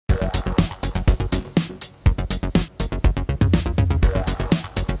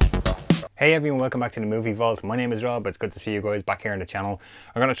Hey everyone, welcome back to the Movie Vault. My name is Rob. It's good to see you guys back here on the channel.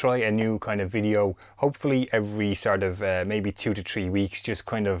 I'm going to try a new kind of video, hopefully every sort of maybe 2 to 3 weeks, just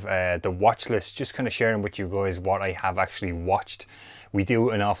kind of the watch list, just kind of sharing with you guys what I have actually watched. We do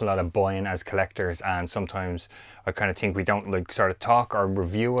an awful lot of buying as collectors, and sometimes I kind of think we don't like sort of talk or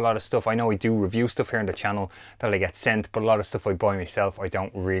review a lot of stuff. I know I do review stuff here on the channel that I get sent, but a lot of stuff I buy myself I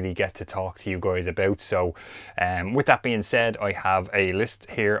don't really get to talk to you guys about. So with that being said, I have a list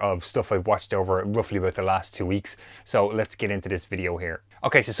here of stuff I've watched over roughly about the last 2 weeks. So let's get into this video here.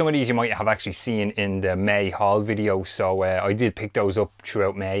 Okay, so some of these you might have actually seen in the May haul video. So I did pick those up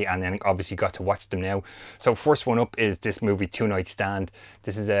throughout May and then obviously got to watch them now. So first one up is this movie, Two Night Stand.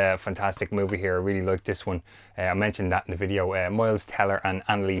 This is a fantastic movie here. I really like this one. I mentioned that in the video. Miles Teller and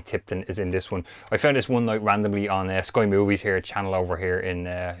Annaleigh Tipton is in this one. I found this one night randomly on Sky Movies here, a channel over here in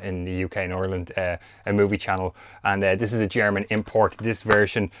the UK and Ireland, a movie channel. And this is a German import. This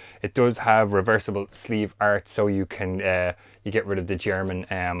version, it does have reversible sleeve art, so you can you get rid of the German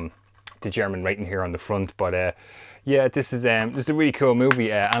writing here on the front. But yeah, this is a really cool movie.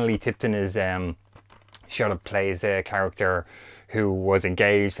 Annaleigh Tipton is she sort of plays a character who was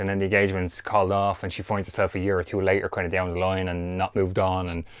engaged, and then the engagement's called off, and she finds herself a year or two later kind of down the line and not moved on,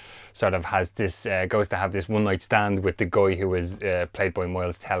 and sort of has this goes to have this one night stand with the guy who is played by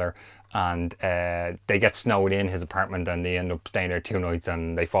Miles Teller. And they get snowed in his apartment, and they end up staying there 2 nights,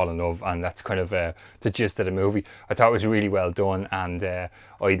 and they fall in love, and that's kind of the gist of the movie. I thought it was really well done, and I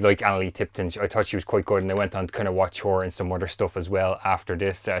like Annaleigh Tipton. I thought she was quite good, and I went on to kind of watch her and some other stuff as well after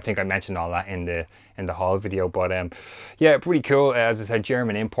this. I think I mentioned all that in the haul video, but yeah, pretty cool. As I said,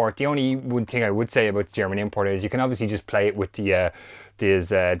 German import. The only one thing I would say about the German import is you can obviously just play it with the there's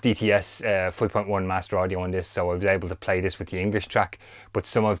DTS 5.1 master audio on this, so I was able to play this with the English track. But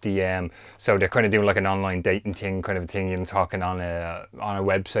some of the so they're kind of doing like an online dating thing, kind of a thing, you know, talking on a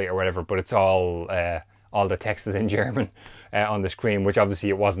website or whatever. But it's all the text is in German on the screen, which obviously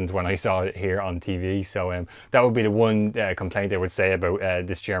it wasn't when I saw it here on TV. So that would be the one complaint I would say about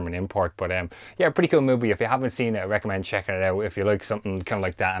this German import. But yeah, pretty cool movie. If you haven't seen it, I recommend checking it out. If you like something kind of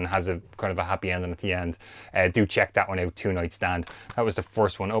like that and has a kind of a happy ending at the end, do check that one out, Two Night Stand. That was the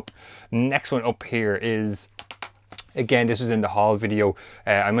first one up. Next one up here is, again, this was in the haul video.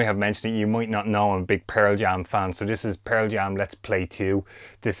 I might have mentioned it, you might not know, I'm a big Pearl Jam fan. So this is Pearl Jam Let's Play 2.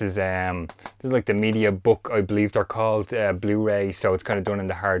 This is like the media book, I believe they're called, Blu-ray. So it's kind of done in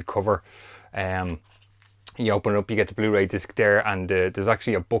the hardcover. You open it up, you get the Blu-ray disc there, and there's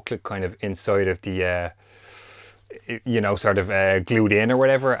actually a booklet kind of inside of the you know, sort of glued in or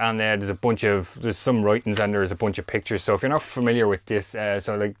whatever, and there's some writings and there's a bunch of pictures. So if you're not familiar with this,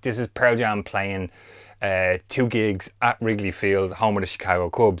 so like this is Pearl Jam playing 2 gigs at Wrigley Field, home of the Chicago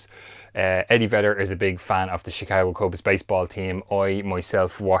Cubs. Eddie Vedder is a big fan of the Chicago Cubs baseball team. I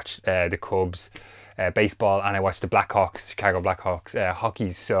myself watched the Cubs baseball, and I watched the Chicago Blackhawks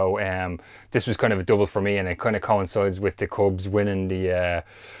hockey. So this was kind of a double for me, and it kind of coincides with the Cubs winning the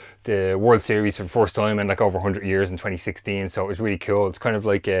World Series for the first time in like over 100 years in 2016. So it was really cool. It's kind of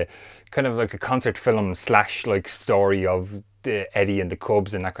like a concert film / like story of Eddie and the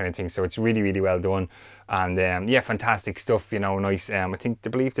Cubs and that kind of thing. So it's really, really well done, and yeah, fantastic stuff, you know, nice. I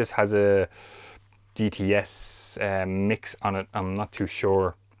believe this has a DTS mix on it. I'm not too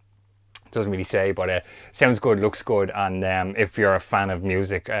sure, doesn't really say, but sounds good, looks good. And if you're a fan of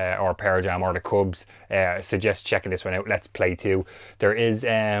music or Pearl Jam or the Cubs, suggest checking this one out, Let's Play 2. There is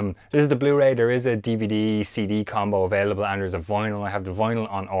this is the Blu-ray, there is a DVD CD combo available, and there's a vinyl. I have the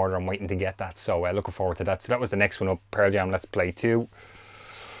vinyl on order, I'm waiting to get that, so looking forward to that. So that was the next one up, Pearl Jam Let's Play 2.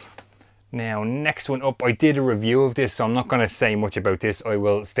 Now, next one up, I did a review of this, so I'm not going to say much about this. I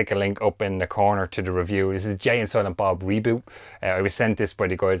will stick a link up in the corner to the review. This is Jay and Silent Bob Reboot. I was sent this by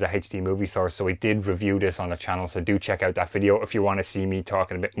the guys at HD Movie Source, so I did review this on the channel, so do check out that video if you want to see me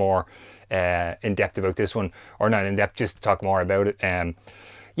talking a bit more in depth about this one, or not in depth, just talk more about it.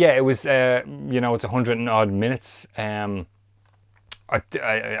 Yeah, it was, you know, it's 100 and odd minutes.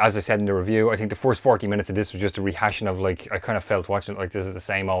 As I said in the review, I think the first 40 minutes of this was just a rehashing of, like, I kind of felt watching it like this is the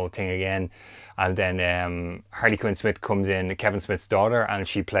same old thing again. And then Harley Quinn Smith comes in, Kevin Smith's daughter, and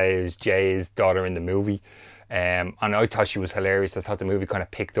she plays Jay's daughter in the movie. And I thought she was hilarious. I thought the movie kind of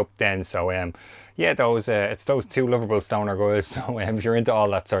picked up then. So yeah, it's those 2 lovable stoner guys. So if you're into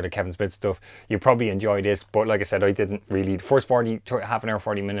all that sort of Kevin Smith stuff, you probably enjoy this. But like I said, I didn't really, the first half an hour,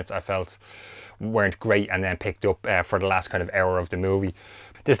 40 minutes I felt weren't great, and then picked up for the last kind of hour of the movie.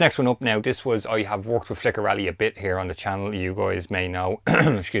 This next one up now, this was, I have worked with Flickr Rally a bit here on the channel, you guys may know,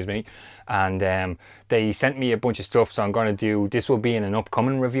 excuse me, and they sent me a bunch of stuff, so I'm going to do, this will be in an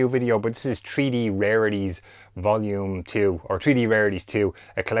upcoming review video, but this is 3D Rarities Volume 2, or 3D Rarities 2,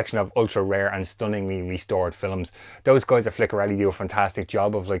 a collection of ultra rare and stunningly restored films. Those guys at Flickr Rally do a fantastic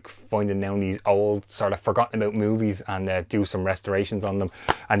job of like finding down these old, sort of forgotten about movies and do some restorations on them,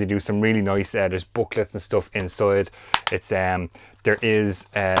 and they do some really nice, there's booklets and stuff inside. It's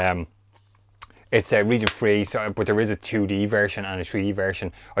it's region free, so, but there is a 2D version and a 3D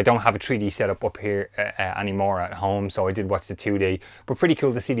version. I don't have a 3D setup up here anymore at home, so I did watch the 2D. But pretty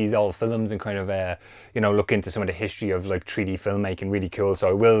cool to see these old films and kind of, you know, look into some of the history of like 3D filmmaking. Really cool. So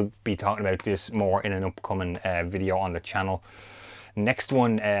I will be talking about this more in an upcoming video on the channel. Next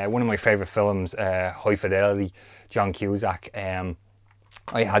one of my favorite films, High Fidelity, John Cusack.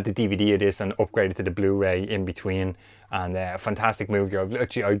 I had the DVD of this and upgraded to the Blu-ray in between, and a fantastic movie.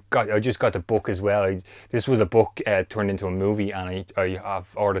 I just got the book as well. This was a book turned into a movie, and I have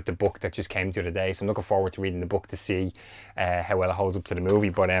ordered the book that just came the other day, so I'm looking forward to reading the book to see how well it holds up to the movie.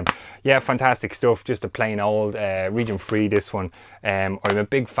 But yeah, fantastic stuff. Just a plain old region free, this one. I'm a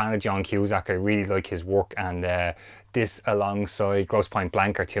big fan of John Cusack. I really like his work, and this alongside Grosse Pointe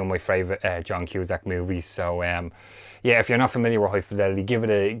Blank are two of my favourite John Cusack movies. So yeah, if you're not familiar with High Fidelity, give it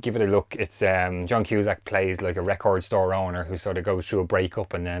a look. It's John Cusack plays like a record store owner who sort of goes through a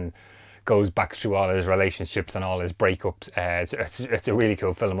breakup and then goes back through all his relationships and all his breakups. It's a really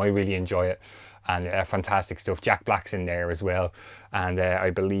cool film. I really enjoy it, and fantastic stuff. Jack Black's in there as well, and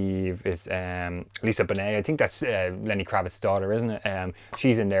I believe it's Lisa Bonet. I think that's Lenny Kravitz's daughter, isn't it?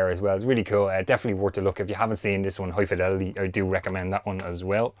 She's in there as well. It's really cool. Definitely worth a look. If you haven't seen this one, High Fidelity, I do recommend that one as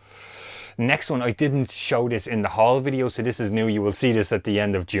well. Next one, I didn't show this in the haul video, so this is new. You will see this at the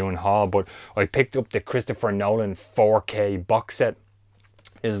end of June haul, but I picked up the Christopher Nolan 4K box set.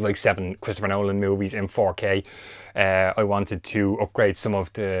 This is like 7 Christopher Nolan movies in 4K. I wanted to upgrade some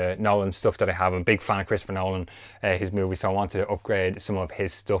of the Nolan stuff that I have. I'm a big fan of Christopher Nolan, his movies, so I wanted to upgrade some of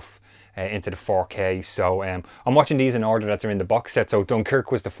his stuff into the 4K. So I'm watching these in order that they're in the box set. So Dunkirk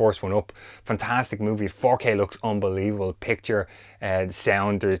was the first one up. Fantastic movie. 4K looks unbelievable. Picture, the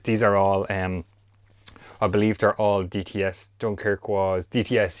sound. These are all I believe they're all DTS. Dunkirk was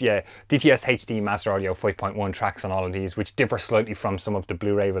DTS, yeah, DTS HD Master Audio 5.1 tracks on all of these, which differ slightly from some of the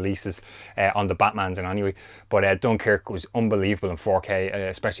Blu-ray releases on the Batmans and anyway. But Dunkirk was unbelievable in 4K,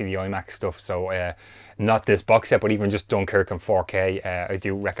 especially the IMAX stuff. So not this box set, but even just Dunkirk in 4K, I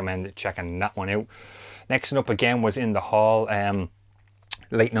do recommend checking that one out. Next one up again was in the haul.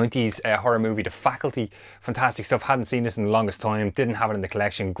 Late 90s horror movie, The Faculty. Fantastic stuff. Hadn't seen this in the longest time. Didn't have it in the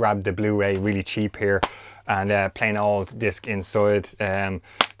collection. Grabbed the Blu-ray really cheap here, and plain old disc inside. This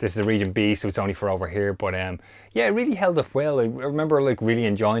is the region B, so it's only for over here. But yeah, it really held up well. I remember like really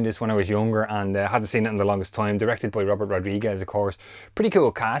enjoying this when I was younger, and hadn't seen it in the longest time. Directed by Robert Rodriguez, of course. Pretty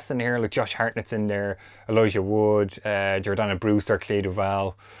cool cast in here. Like Josh Hartnett's in there, Elijah Wood, Jordana Brewster, Clea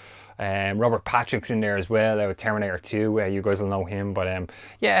Duvall. Robert Patrick's in there as well, Terminator 2, you guys will know him. But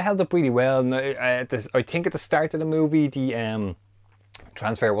yeah, it held up really well. I think at the start of the movie, the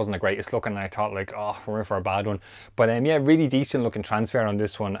transfer wasn't the greatest looking, and I thought like, oh, we're in for a bad one. But yeah, really decent looking transfer on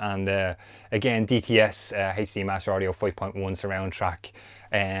this one. And again, DTS HD Master Audio 5.1 surround track.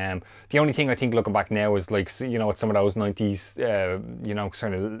 The only thing I think looking back now is like, you know, with some of those 90s, you know,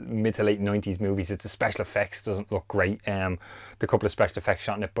 sort of mid to late 90s movies, it's the special effects doesn't look great. The couple of special effects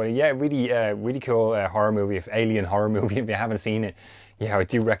shot in it, but yeah, really cool horror movie, alien horror movie. If you haven't seen it, yeah, I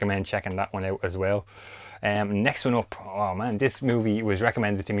do recommend checking that one out as well. Next one up, oh man, this movie was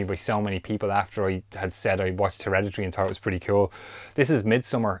recommended to me by so many people after I had said I watched Hereditary and thought it was pretty cool. This is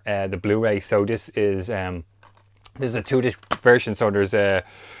Midsummer, the Blu-ray. So this is a 2-disc version. So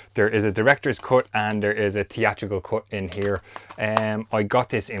there is a director's cut and there is a theatrical cut in here. I got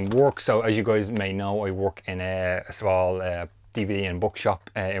this in work, so as you guys may know, I work in a small DVD and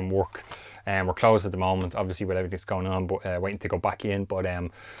bookshop in work. We're closed at the moment, obviously, with everything that's going on, but waiting to go back in. But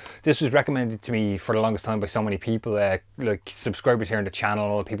this was recommended to me for the longest time by so many people, like subscribers here on the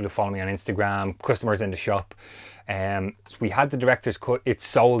channel, people who follow me on Instagram, customers in the shop. We had the director's cut. It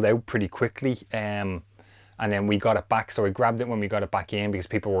sold out pretty quickly, and then we got it back. So I grabbed it when we got it back in because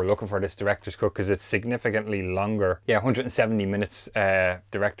people were looking for this director's cut because it's significantly longer. Yeah, 170 minutes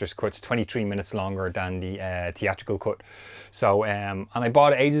director's cut. It's 23 minutes longer than the theatrical cut. So and I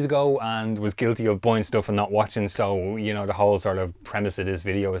bought it ages ago and was guilty of buying stuff and not watching. So, you know, the whole sort of premise of this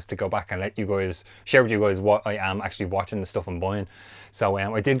video is to go back and let you guys, share with you guys what I am actually watching, the stuff I'm buying. So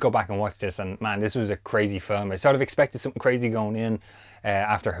I did go back and watch this, and man, this was a crazy film. I sort of expected something crazy going in.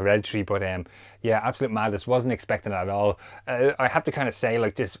 after Hereditary. But yeah, absolute madness. Wasn't expecting it at all. I have to kind of say,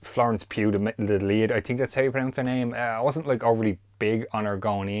 like, this Florence Pugh, the lead, I think that's how you pronounce her name. I wasn't like overly big on her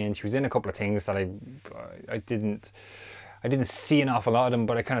going in. She was in a couple of things that I didn't see an awful lot of them,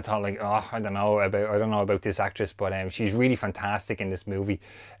 but I kind of thought, like, oh, I don't know about this actress, but she's really fantastic in this movie.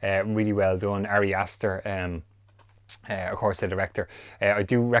 Really well done. Ari Aster, of course, the director. I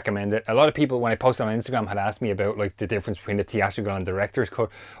do recommend it. A lot of people, when I posted on Instagram, had asked me about like the difference between the theatrical and director's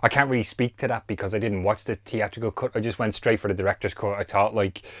cut. I can't really speak to that because I didn't watch the theatrical cut. I just went straight for the director's cut. I thought,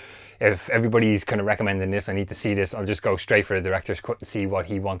 like, if everybody's kind of recommending this, I need to see this, I'll just go straight for the director's cut and see what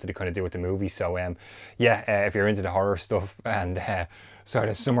he wanted to kind of do with the movie. So yeah, if you're into the horror stuff and sort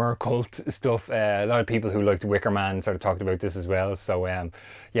of summer cult stuff, a lot of people who liked Wicker Man sort of talked about this as well. So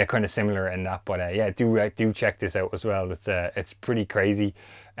yeah, kind of similar in that. But yeah, do check this out as well. It's pretty crazy.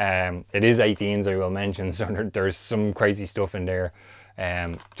 It is 18s, I will mention, so there's some crazy stuff in there.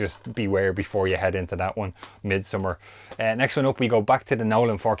 Just beware before you head into that one. Midsummer. Next one up, we go back to the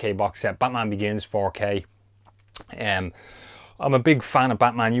Nolan 4K box set, Batman Begins 4K. I'm a big fan of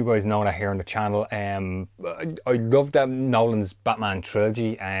Batman. You guys know that here on the channel. I love that Nolan's Batman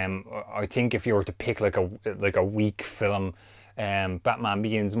trilogy. I think if you were to pick like a weak film, Batman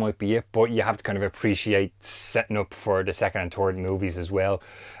Begins might be it, but you have to kind of appreciate setting up for the second and third movies as well.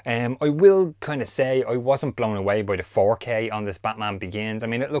 I will kind of say I wasn't blown away by the 4K on this Batman Begins. I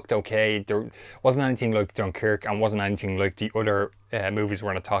mean, it looked okay. There wasn't anything like Dunkirk and wasn't anything like the other movies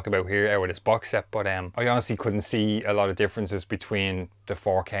we're going to talk about here out of this box set, but I honestly couldn't see a lot of differences between the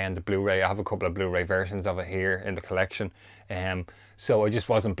 4K and the Blu-ray. I have a couple of Blu-ray versions of it here in the collection, so I just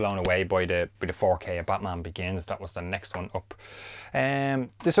wasn't blown away by the 4K of Batman Begins. That was the next one up.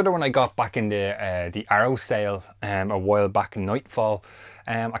 This other one I got back in the Arrow sale a while back, Nightfall.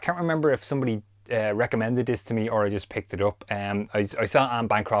 I can't remember if somebody recommended this to me or I just picked it up. I saw Anne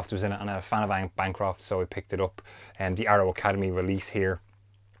Bancroft was in it and I'm a fan of Anne Bancroft, so I picked it up. The Arrow Academy release here.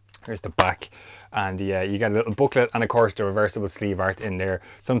 Here's the back, and you get a little booklet and of course the reversible sleeve art in there.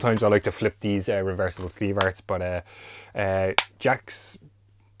 Sometimes I like to flip these reversible sleeve arts, but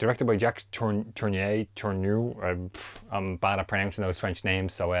directed by Jacques Tourneur. I'm bad at pronouncing those French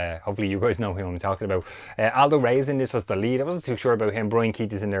names, so hopefully you guys know who I'm talking about. Aldo Reyes in this as the lead. I wasn't too sure about him. Brian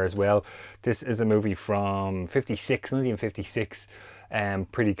Keith is in there as well. This is a movie from 1956.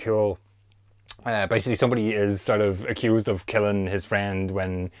 Pretty cool. Basically somebody is sort of accused of killing his friend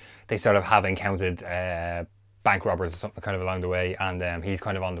when they sort of have encountered bank robbers or something kind of along the way, and he's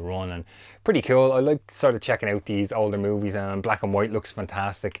kind of on the run, and pretty cool. I like sort of checking out these older movies, and black and white looks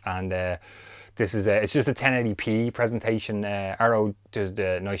fantastic, and this is it's just a 1080p presentation. Arrow does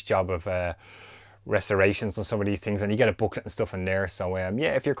the nice job of restorations on some of these things, and you get a booklet and stuff in there. So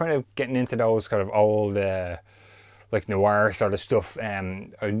yeah, if you're kind of getting into those kind of old like noir sort of stuff, I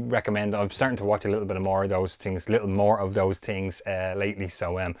recommend. I'm starting to watch a little more of those things lately.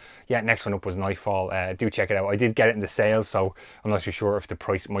 So yeah, next one up was Nightfall. Do check it out. I did get it in the sale, so I'm not too sure if the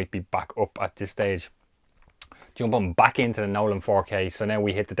price might be back up at this stage. Jumping back into the Nolan 4K, so now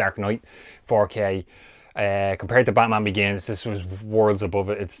we hit the Dark Knight 4K. Compared to Batman Begins, this was worlds above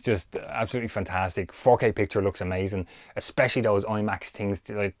it. It's just absolutely fantastic. 4K picture looks amazing, especially those IMAX things,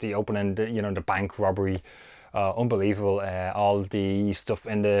 like the opening, the bank robbery. Unbelievable. All the stuff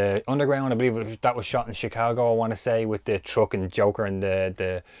in the underground, I believe that was shot in Chicago, I want to say, with the truck and Joker and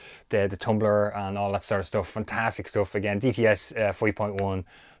the tumbler and all that sort of stuff. Fantastic stuff. Again, DTS 5.1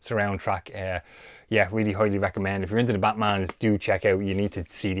 surround track. Yeah, really highly recommend. If you're into the Batmans, do check out. You need to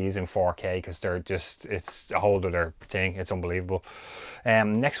see these in 4K because they're just, it's a whole other thing. It's unbelievable.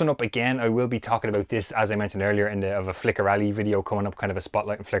 Next one up, again, I will be talking about this, as I mentioned earlier, of a Flickr Rally video coming up, kind of a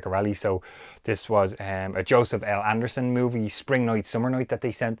spotlight in Flickr Rally. So this was a Joseph L. Anderson movie, Spring Night, Summer Night, that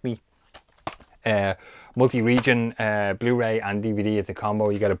they sent me. Multi-region Blu-ray and DVD. It's a combo.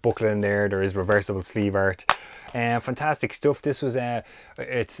 You got a booklet in there. There is reversible sleeve art. Fantastic stuff. This was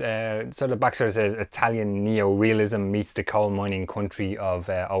it's sort of the back sort of says Italian neo-realism meets the coal mining country of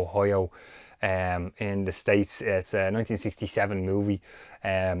Ohio in the States. It's a 1967 movie.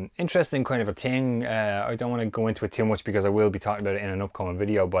 Interesting kind of a thing. I don't want to go into it too much because I will be talking about it in an upcoming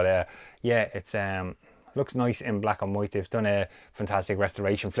video, but yeah, it's looks nice in black and white. They've done a fantastic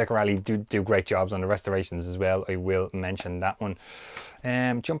restoration. Flickr Rally do great jobs on the restorations as well. I will mention that one.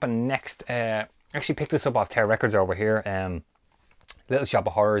 Jumping next, actually picked this up off Terror Records over here. Little Shop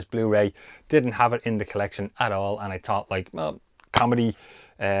of Horrors Blu-ray. Didn't have it in the collection at all, and I thought, like, well, comedy,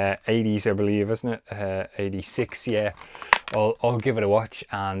 80s I believe, isn't it? 86, yeah. I'll give it a watch,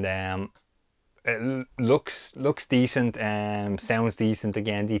 and it looks decent, sounds decent.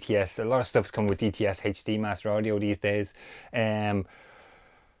 Again, DTS, a lot of stuff's come with DTS HD Master Audio these days.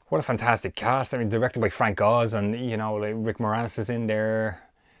 What a fantastic cast. I mean, directed by Frank Oz, and you know, like Rick Moranis is in there,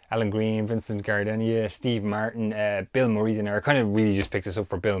 Alan Green, Vincent Gardenia, Steve Martin, Bill Murray's in there. I kind of really just picked this up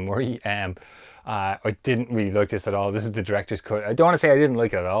for Bill Murray. I didn't really like this at all. This is the director's cut. I don't want to say I didn't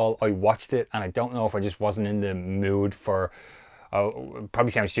like it at all. I watched it and I don't know if I just wasn't in the mood for,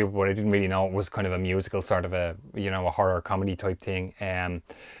 probably sounds stupid, but I didn't really know it was kind of a musical, sort of a, you know, a horror comedy type thing.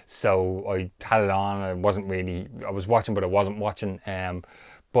 So I had it on. I was watching, but I wasn't watching.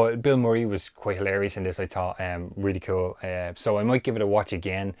 But Bill Murray was quite hilarious in this, I thought. Really cool. So I might give it a watch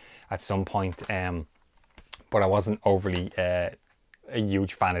again at some point. But I wasn't overly a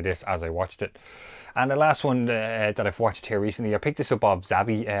huge fan of this as I watched it. And the last one that I've watched here recently, I picked this up off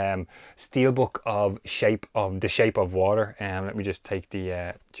Zavi, Steelbook of the Shape of Water. Let me just take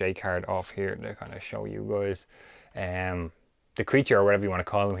the J card off here to kind of show you guys. The creature, or whatever you want to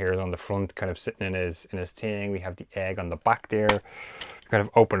call him, here is on the front, kind of sitting in his thing. We have the egg on the back there. Kind of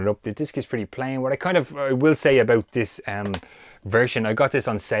open it up. The disc is pretty plain. What I will say about this version, I got this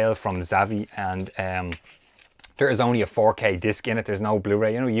on sale from Zavi, and there is only a 4K disc in it. There's no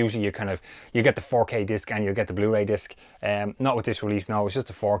Blu-ray. You know, usually you get the 4K disc and you get the Blu-ray disc. Not with this release. No, it's just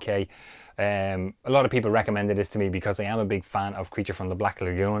a 4K. A lot of people recommended this to me because I am a big fan of Creature from the Black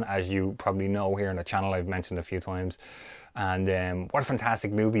Lagoon, as you probably know here on the channel. I've mentioned a few times. And what a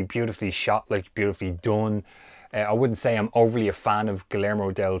fantastic movie, beautifully shot, like beautifully done. I wouldn't say I'm overly a fan of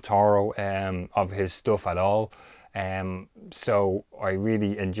Guillermo del Toro, of his stuff at all. So I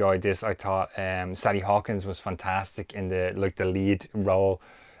really enjoyed this. I thought Sally Hawkins was fantastic in the lead role.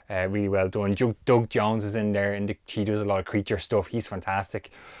 Really well done. Doug Jones is in there, and he does a lot of creature stuff. He's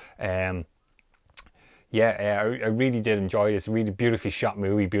fantastic. Yeah, I really did enjoy this. Really beautifully shot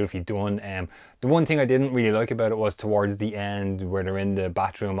movie, beautifully done. The one thing I didn't really like about it was towards the end, where they're in the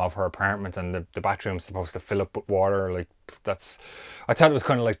bathroom of her apartment, and the bathroom's supposed to fill up with water. Like, I thought it was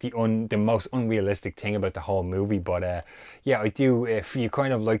kind of like the most unrealistic thing about the whole movie. But yeah, I do. If you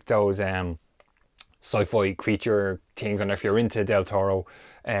kind of like those sci-fi creature things, and if you're into Del Toro,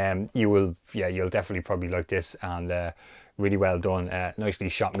 you'll definitely probably like this. And really well done, nicely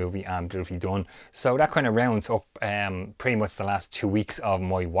shot movie and beautifully done. So that kind of rounds up pretty much the last 2 weeks of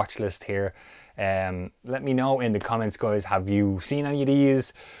my watch list here. Let me know in the comments, guys, have you seen any of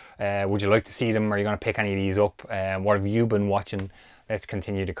these? Would you like to see them? Are you going to pick any of these up? What have you been watching? Let's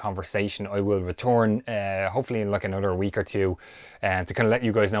continue the conversation. I will return hopefully in like another week or two to kind of let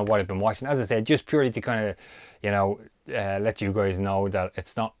you guys know what I've been watching. As I said, just purely to kind of, you know, let you guys know that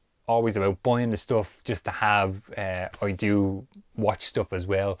it's not always about buying the stuff just to have. I do watch stuff as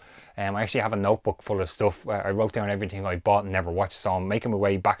well. I actually have a notebook full of stuff. I wrote down everything I bought and never watched, so I'm making my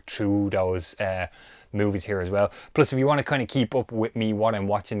way back through those movies here as well. Plus, if you want to kind of keep up with me, what I'm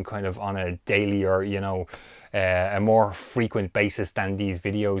watching kind of on a daily, or you know, a more frequent basis than these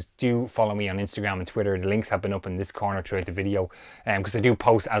videos, do follow me on Instagram and Twitter. The links have been up in this corner throughout the video, because I do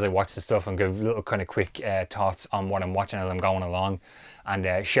post as I watch the stuff and give little kind of quick thoughts on what I'm watching as I'm going along,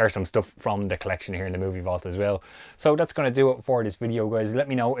 and share some stuff from the collection here in the movie vault as well. So that's going to do it for this video, guys. Let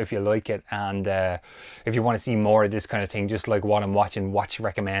me know if you like it, and if you want to see more of this kind of thing, just like what I'm watching, watch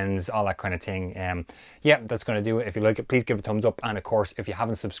recommends, all that kind of thing. Yeah, that's going to do it. If you like it, please give it a thumbs up, and of course, if you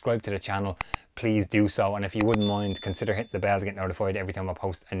haven't subscribed to the channel, please do so. And if you wouldn't mind, consider hitting the bell to get notified every time I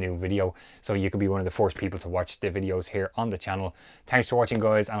post a new video, so you can be one of the first people to watch the videos here on the channel. Thanks for watching,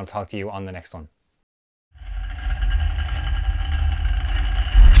 guys, and I'll talk to you on the next one.